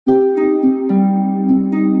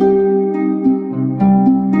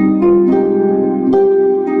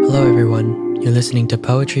You're listening to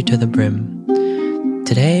Poetry to the Brim.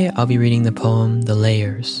 Today, I'll be reading the poem The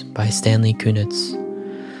Layers by Stanley Kunitz.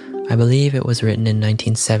 I believe it was written in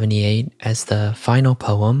 1978 as the final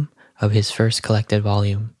poem of his first collected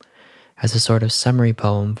volume, as a sort of summary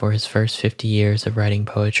poem for his first 50 years of writing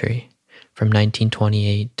poetry, from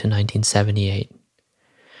 1928 to 1978.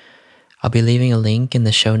 I'll be leaving a link in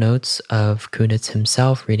the show notes of Kunitz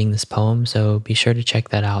himself reading this poem, so be sure to check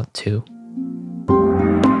that out too.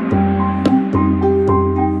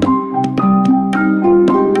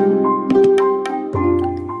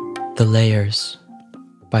 The Layers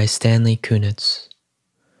by Stanley Kunitz.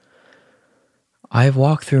 I have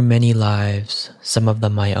walked through many lives, some of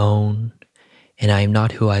them my own, and I am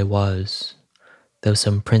not who I was, though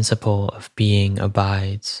some principle of being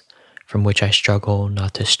abides, from which I struggle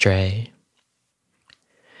not to stray.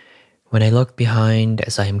 When I look behind,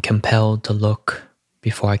 as I am compelled to look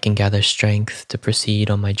before I can gather strength to proceed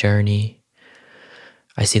on my journey,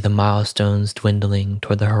 I see the milestones dwindling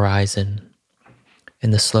toward the horizon,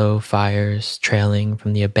 and the slow fires trailing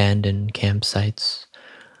from the abandoned campsites,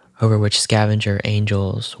 over which scavenger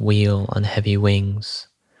angels wheel on heavy wings.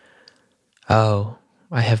 Oh,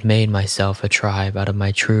 I have made myself a tribe out of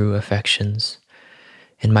my true affections,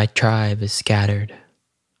 and my tribe is scattered.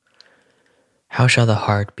 How shall the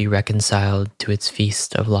heart be reconciled to its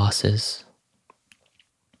feast of losses?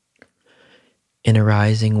 In a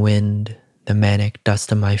rising wind, the manic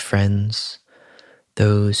dust of my friends,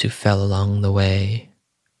 those who fell along the way,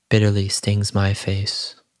 bitterly stings my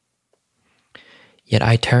face. Yet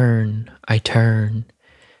I turn,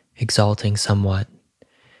 exulting somewhat,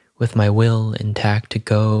 with my will intact to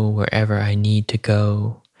go wherever I need to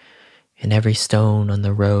go, and every stone on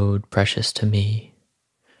the road precious to me.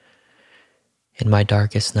 In my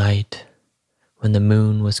darkest night, when the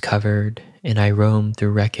moon was covered and I roamed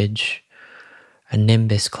through wreckage, a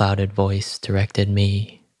nimbus-clouded voice directed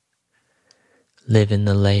me. Live in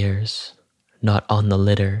the layers, not on the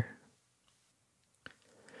litter.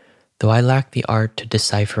 Though I lack the art to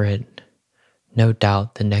decipher it, no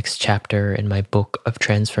doubt the next chapter in my book of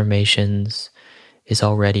transformations is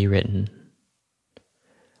already written.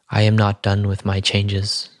 I am not done with my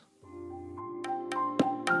changes.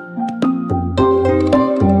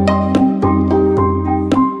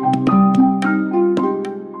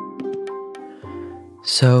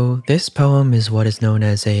 So this poem is what is known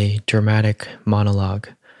as a dramatic monologue,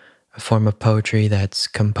 a form of poetry that's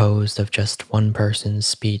composed of just one person's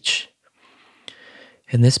speech.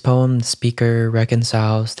 In this poem, the speaker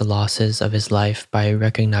reconciles the losses of his life by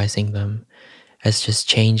recognizing them as just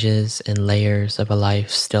changes and layers of a life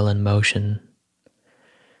still in motion.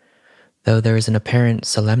 Though there is an apparent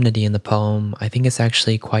solemnity in the poem, I think it's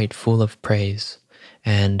actually quite full of praise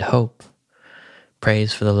and hope.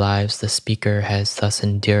 Praise for the lives the speaker has thus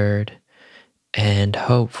endured, and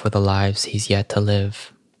hope for the lives he's yet to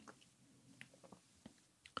live.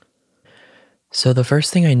 So the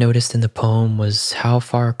first thing I noticed in the poem was how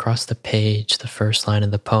far across the page the first line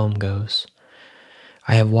of the poem goes.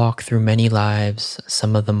 I have walked through many lives,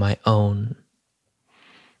 some of them my own.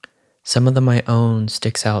 Some of them my own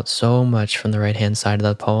sticks out so much from the right-hand side of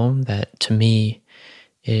the poem that, to me,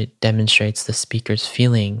 it demonstrates the speaker's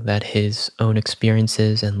feeling that his own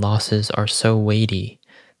experiences and losses are so weighty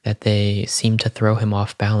that they seem to throw him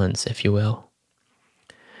off balance, if you will.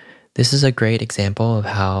 This is a great example of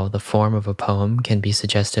how the form of a poem can be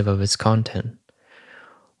suggestive of its content,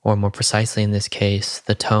 or more precisely in this case,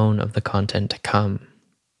 the tone of the content to come.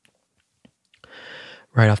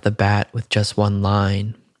 Right off the bat, with just one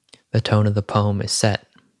line, the tone of the poem is set.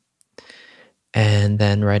 And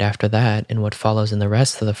then right after that, in what follows in the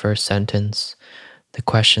rest of the first sentence, the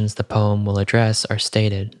questions the poem will address are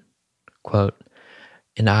stated. Quote,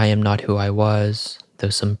 and I am not who I was, though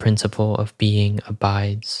some principle of being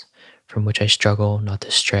abides, from which I struggle not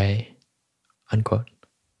to stray. Unquote.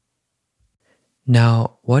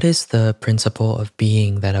 Now, what is the principle of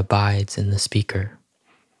being that abides in the speaker?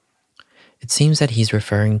 It seems that he's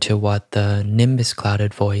referring to what the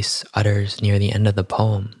nimbus-clouded voice utters near the end of the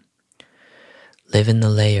poem. Live in the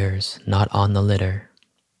layers, not on the litter.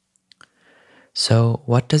 So,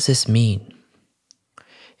 what does this mean?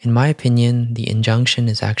 In my opinion, the injunction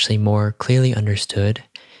is actually more clearly understood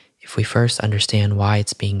if we first understand why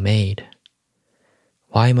it's being made.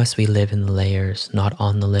 Why must we live in the layers, not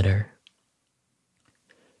on the litter?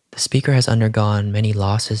 The speaker has undergone many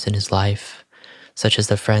losses in his life, such as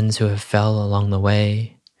the friends who have fell along the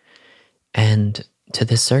way, and to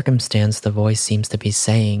this circumstance, the voice seems to be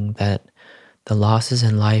saying that the losses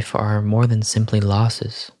in life are more than simply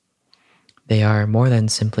losses. They are more than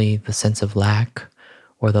simply the sense of lack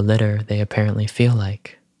or the litter they apparently feel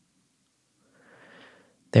like.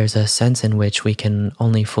 There's a sense in which we can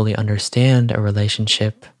only fully understand a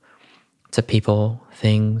relationship to people,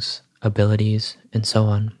 things, abilities, and so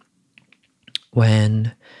on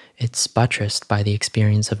when it's buttressed by the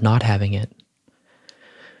experience of not having it.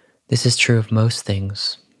 This is true of most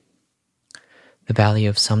things. The value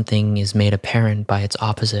of something is made apparent by its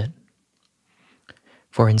opposite.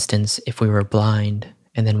 For instance, if we were blind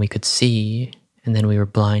and then we could see and then we were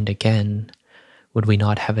blind again, would we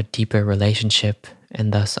not have a deeper relationship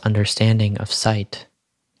and thus understanding of sight?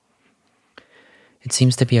 It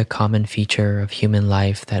seems to be a common feature of human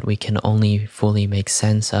life that we can only fully make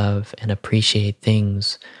sense of and appreciate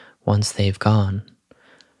things once they've gone,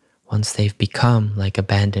 once they've become like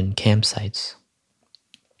abandoned campsites.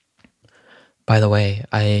 By the way,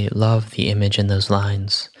 I love the image in those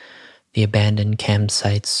lines, the abandoned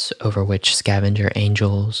campsites over which scavenger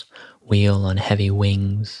angels wheel on heavy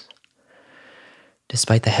wings.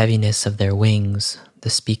 Despite the heaviness of their wings, the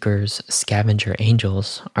speaker's scavenger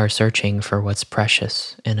angels are searching for what's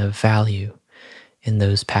precious and of value in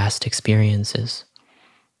those past experiences,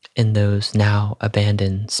 in those now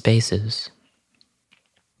abandoned spaces.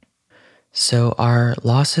 So our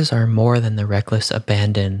losses are more than the reckless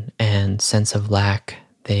abandon and sense of lack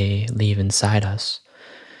they leave inside us.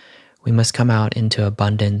 We must come out into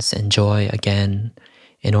abundance and joy again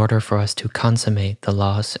in order for us to consummate the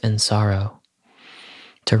loss and sorrow,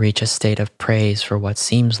 to reach a state of praise for what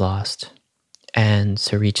seems lost, and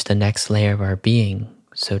to reach the next layer of our being,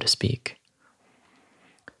 so to speak.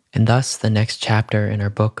 And thus the next chapter in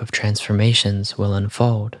our book of transformations will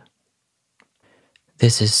unfold.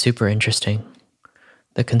 This is super interesting.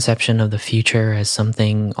 The conception of the future as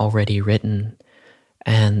something already written,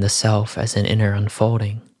 and the self as an inner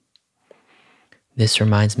unfolding. This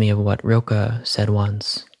reminds me of what Rilke said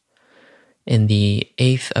once. In the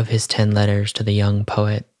 8th of his 10 letters to the young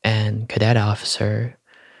poet and cadet officer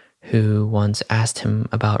who once asked him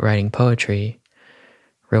about writing poetry,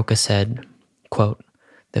 Rilke said, quote,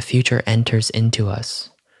 "The future enters into us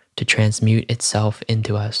to transmute itself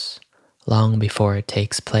into us long before it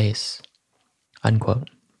takes place," unquote.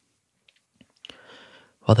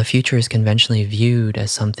 While the future is conventionally viewed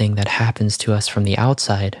as something that happens to us from the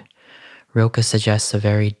outside, Rilke suggests a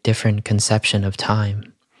very different conception of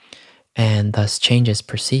time, and thus changes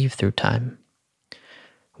perceived through time.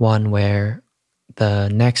 One where the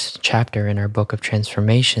next chapter in our book of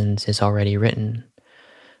transformations is already written,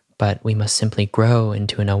 but we must simply grow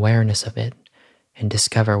into an awareness of it and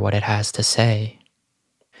discover what it has to say.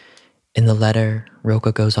 In the letter,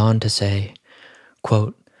 Rilke goes on to say,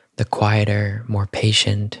 quote, "The quieter, more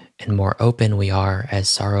patient, and more open we are as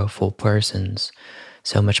sorrowful persons,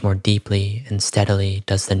 so much more deeply and steadily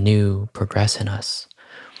does the new progress in us.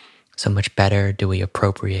 So much better do we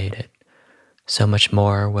appropriate it. So much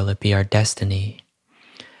more will it be our destiny.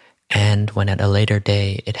 And when at a later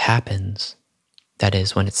day it happens, that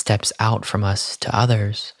is, when it steps out from us to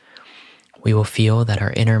others, we will feel that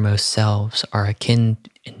our innermost selves are akin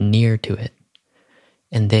and near to it.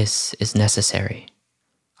 And this is necessary,"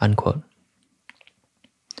 unquote.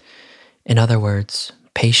 In other words,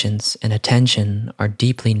 patience and attention are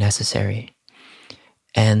deeply necessary.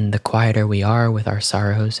 And the quieter we are with our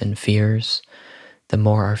sorrows and fears, the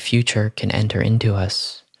more our future can enter into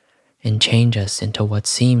us and change us into what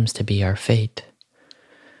seems to be our fate.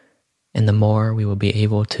 And the more we will be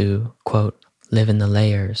able to, quote, "live in the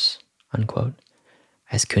layers," unquote,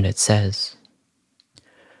 as Kunitz says.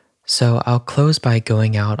 So I'll close by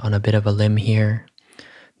going out on a bit of a limb here.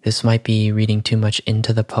 This might be reading too much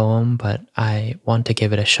into the poem, but I want to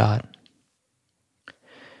give it a shot.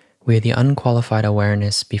 We are the unqualified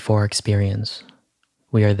awareness before experience.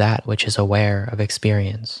 We are that which is aware of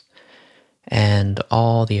experience, and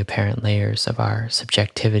all the apparent layers of our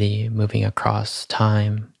subjectivity moving across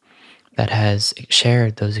time that has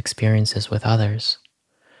shared those experiences with others.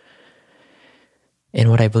 In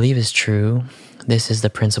what I believe is true, this is the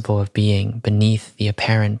principle of being beneath the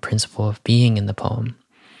apparent principle of being in the poem,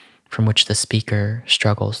 from which the speaker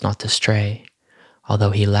struggles not to stray,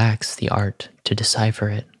 although he lacks the art to decipher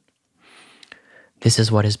it. This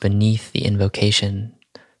is what is beneath the invocation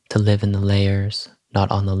to live in the layers,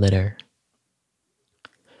 not on the litter.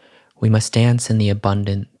 We must dance in the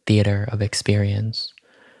abundant theater of experience,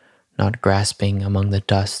 not grasping among the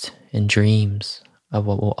dust and dreams of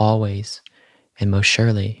what will always and most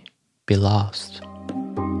surely be lost.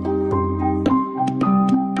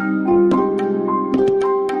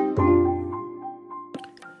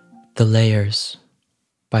 The Layers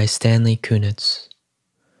by Stanley Kunitz.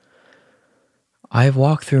 I have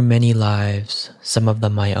walked through many lives, some of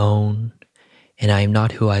them my own, and I am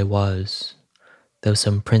not who I was. though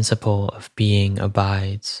some principle of being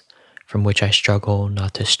abides, from which I struggle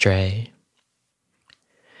not to stray.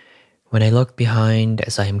 When I look behind,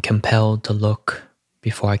 as I am compelled to look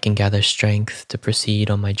before I can gather strength to proceed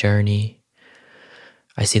on my journey,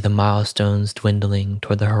 I see the milestones dwindling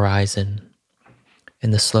toward the horizon,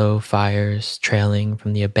 and the slow fires trailing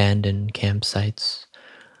from the abandoned campsites,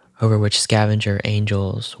 over which scavenger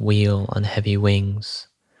angels wheel on heavy wings.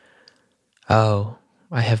 Oh,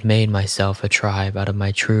 I have made myself a tribe out of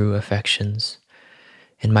my true affections,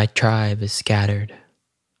 and my tribe is scattered.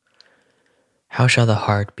 How shall the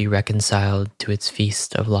heart be reconciled to its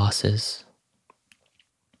feast of losses?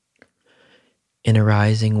 In a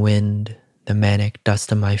rising wind, the manic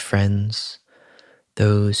dust of my friends,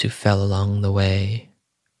 those who fell along the way,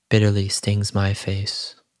 bitterly stings my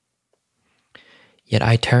face. Yet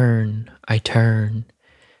I turn,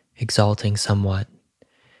 exulting somewhat,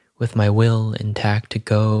 with my will intact to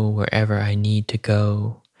go wherever I need to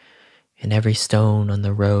go, and every stone on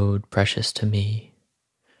the road precious to me.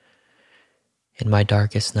 In my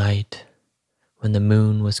darkest night, when the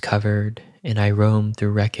moon was covered and I roamed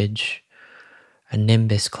through wreckage, a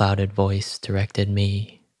nimbus-clouded voice directed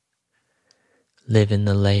me. Live in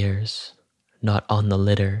the layers, not on the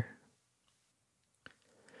litter.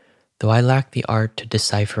 Though I lack the art to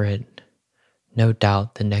decipher it, no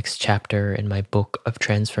doubt the next chapter in my book of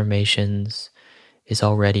transformations is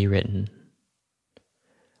already written.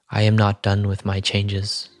 I am not done with my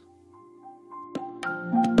changes.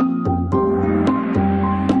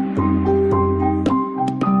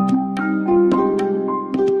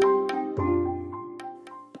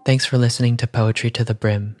 Thanks for listening to Poetry to the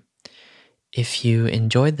Brim. If you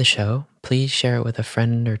enjoyed the show, please share it with a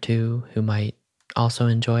friend or two who might also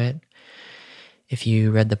enjoy it. If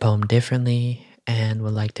you read the poem differently and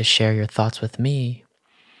would like to share your thoughts with me,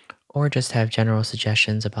 or just have general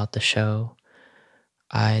suggestions about the show,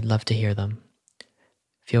 I'd love to hear them.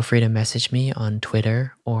 Feel free to message me on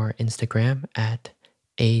Twitter or Instagram at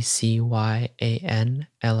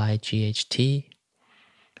ACYANLIGHT,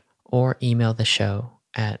 or email the show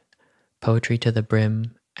at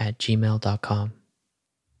poetrytothebrim@gmail.com.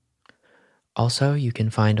 Also, you can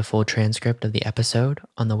find a full transcript of the episode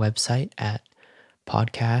on the website at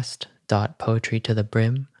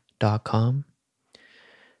podcast.poetrytothebrim.com.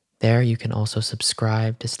 There you can also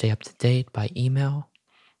subscribe to stay up to date by email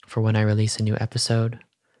for when I release a new episode,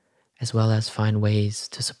 as well as find ways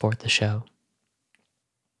to support the show.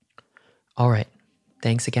 All right,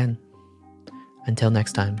 thanks again. Until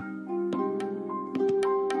next time.